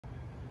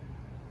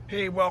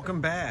Hey,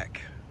 welcome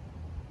back.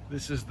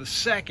 This is the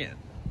second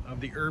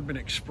of the Urban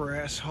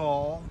Express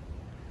haul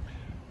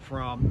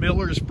from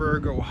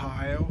Millersburg,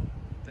 Ohio,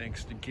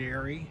 thanks to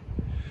Gary.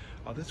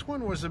 This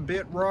one was a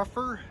bit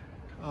rougher.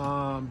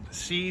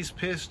 Seized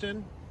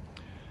piston,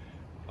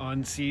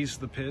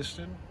 unseized the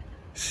piston,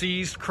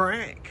 seized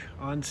crank,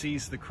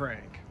 unseized the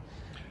crank.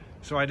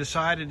 So I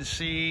decided to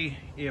see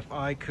if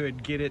I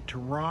could get it to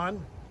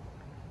run.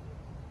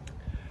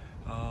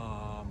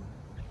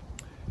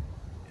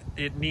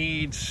 It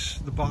needs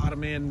the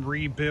bottom end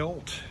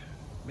rebuilt.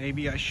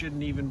 Maybe I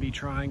shouldn't even be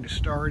trying to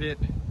start it.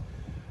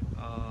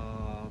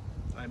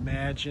 I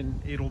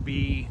imagine it'll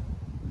be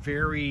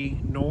very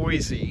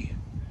noisy.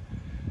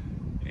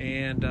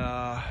 And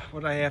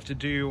what I have to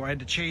do, I had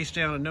to chase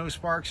down a no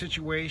spark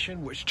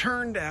situation, which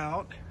turned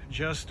out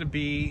just to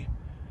be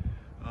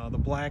the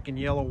black and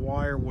yellow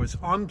wire was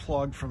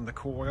unplugged from the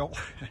coil.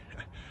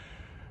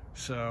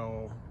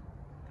 So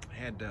I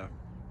had to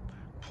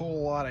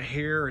pull a lot of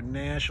hair and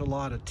gnash a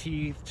lot of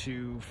teeth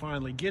to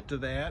finally get to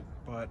that,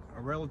 but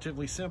a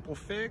relatively simple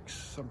fix.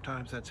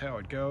 Sometimes that's how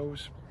it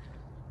goes.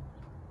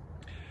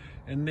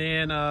 And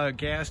then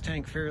gas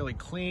tank fairly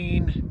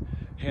clean.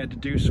 Had to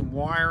do some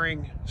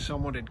wiring.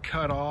 Someone had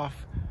cut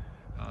off,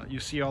 you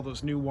see all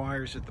those new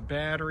wires at the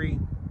battery.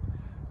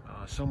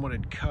 Someone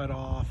had cut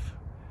off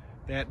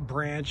that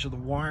branch of the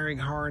wiring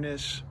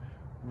harness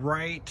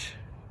right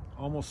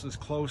almost as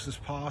close as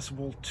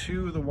possible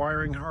to the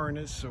wiring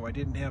harness, so I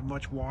didn't have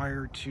much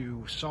wire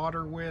to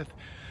solder with.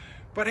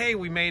 But hey,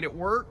 we made it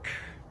work,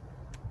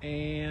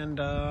 and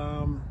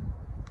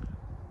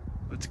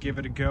let's give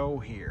it a go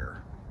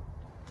here.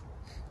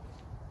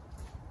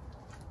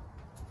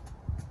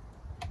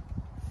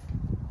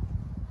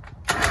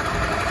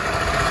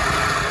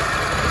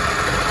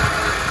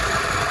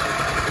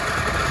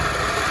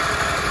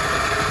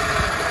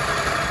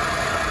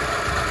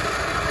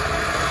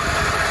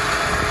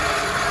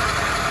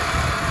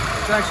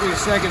 It's actually a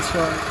second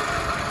start.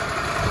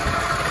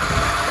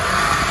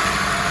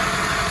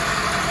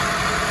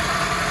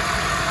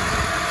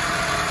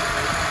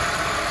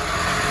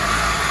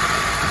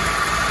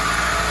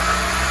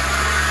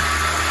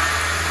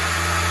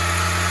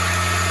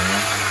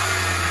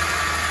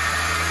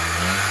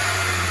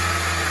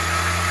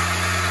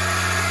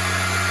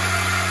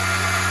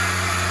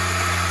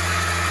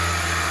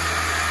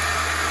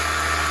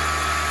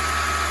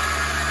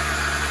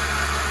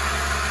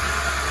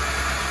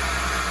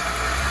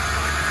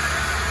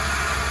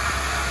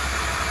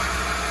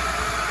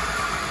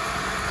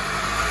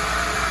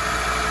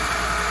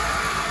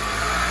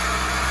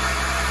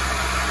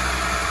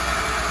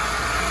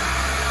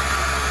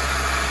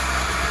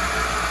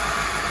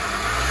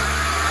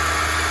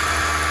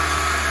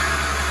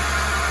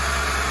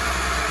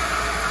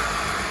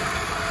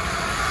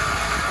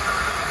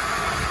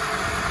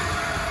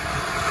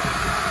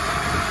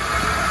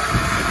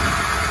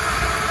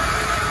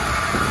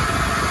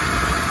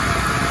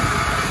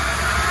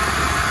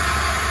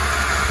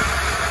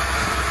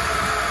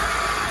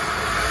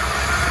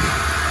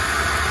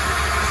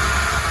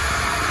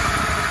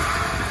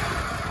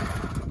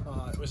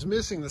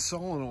 Missing the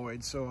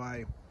solenoid, so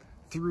I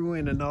threw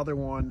in another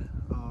one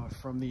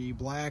from the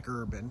black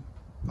Urban.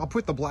 I'll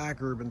put the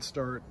black Urban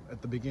start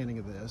at the beginning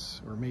of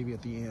this, or maybe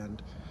at the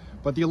end,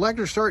 but the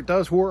electric start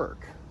does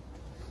work.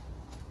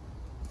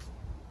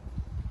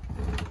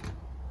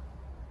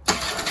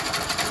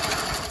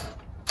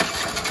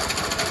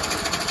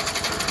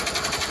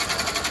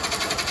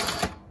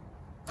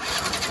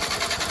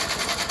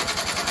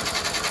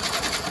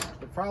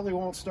 It probably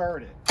won't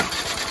start it.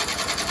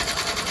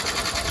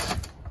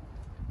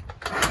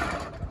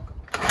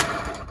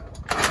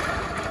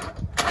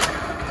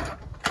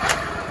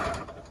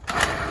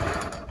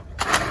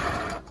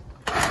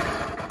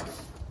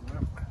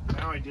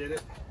 Did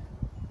it.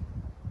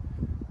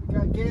 We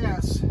got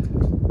gas.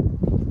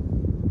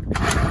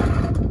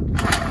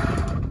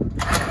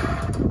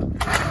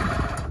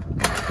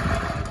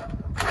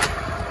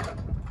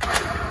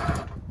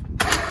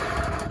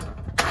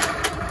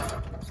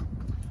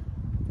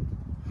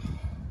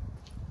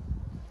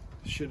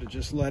 Should have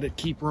just let it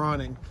keep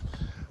running.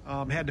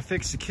 Had to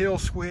fix the kill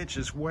switch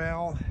as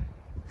well.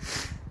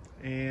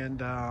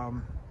 And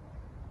we'll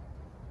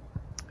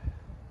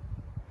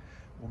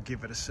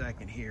give it a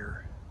second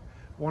here.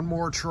 One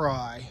more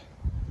try.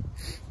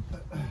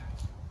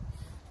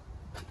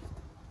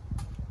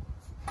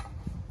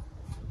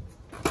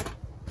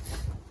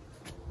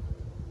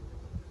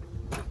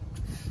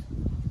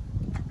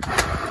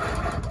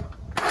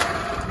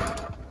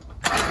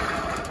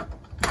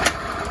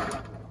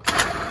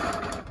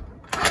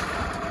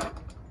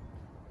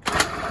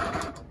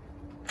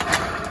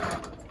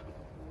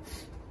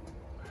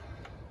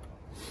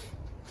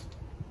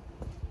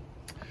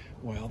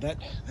 Well,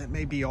 that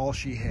may be all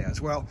she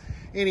has. Well,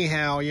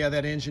 anyhow, yeah,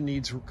 that engine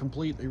needs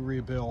completely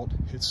rebuilt.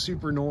 It's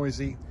super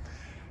noisy.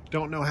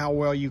 Don't know how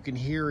well you can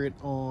hear it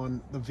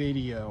on the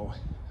video,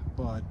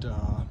 but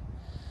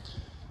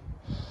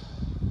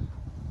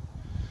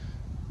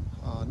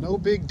no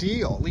big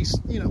deal. At least,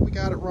 you know, we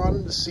got it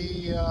running to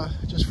see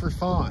just for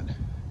fun.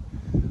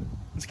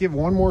 Let's give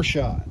one more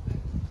shot.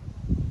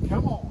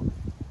 Come on.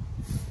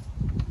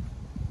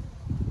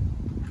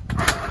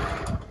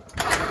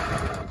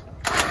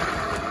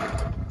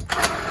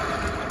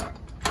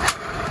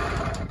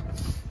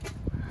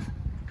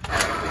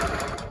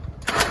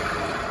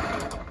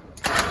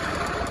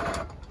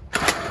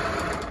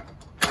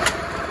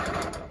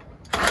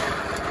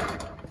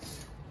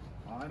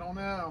 I don't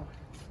know.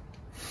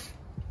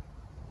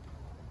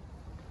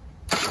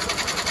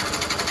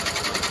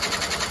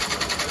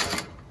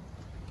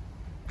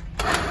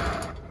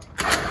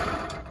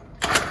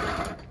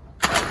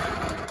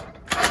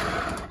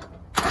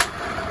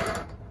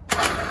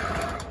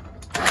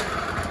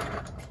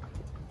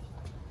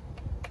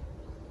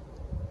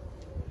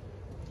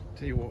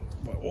 Tell you what,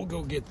 we'll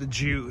go get the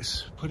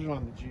juice. Put it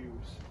on the juice.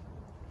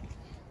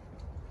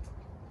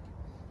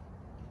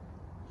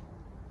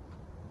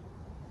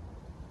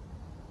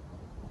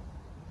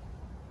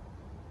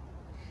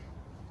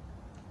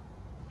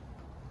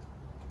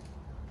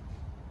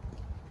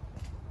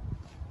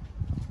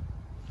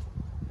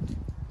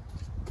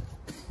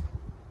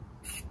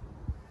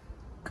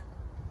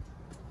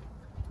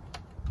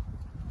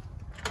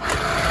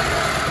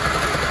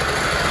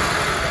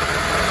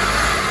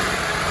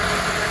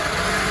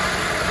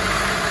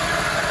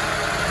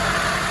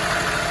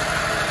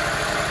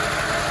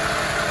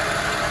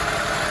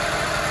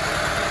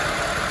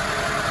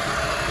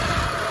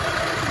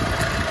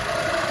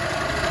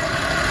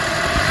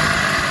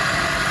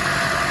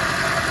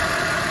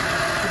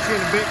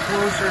 A bit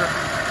closer,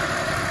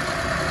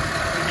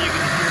 and you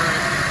can hear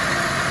it.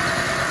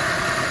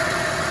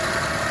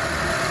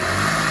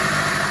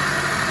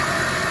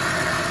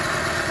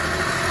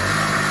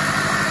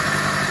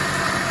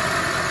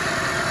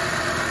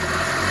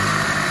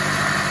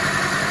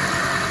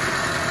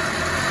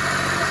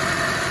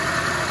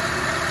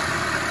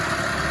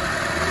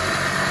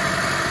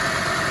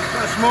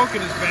 Not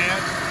smoking as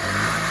bad.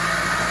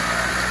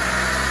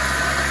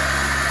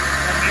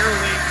 That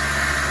nearly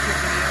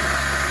kicking in.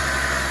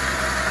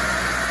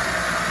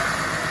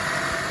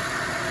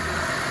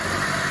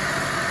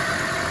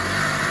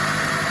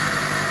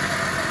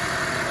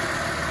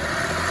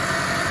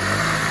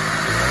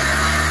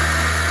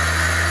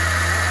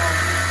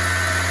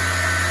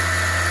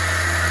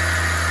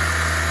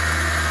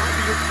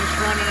 Just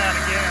running out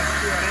of gas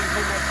too. I didn't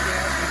put much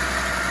gas in it.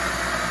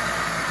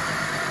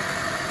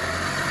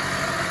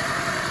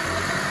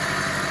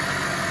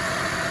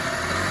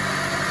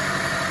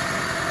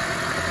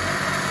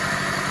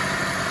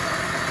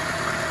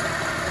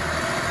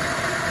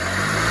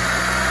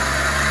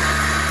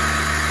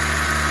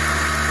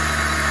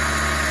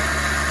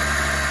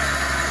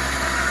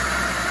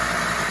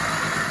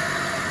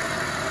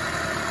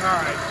 All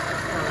right,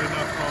 probably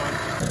enough on.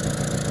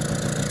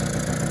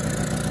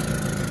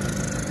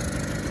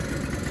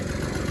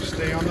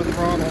 Stay on the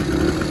throttle.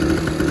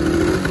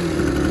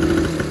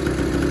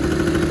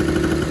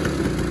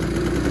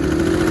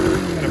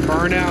 Gotta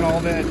burn out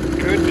all that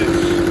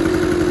goodness.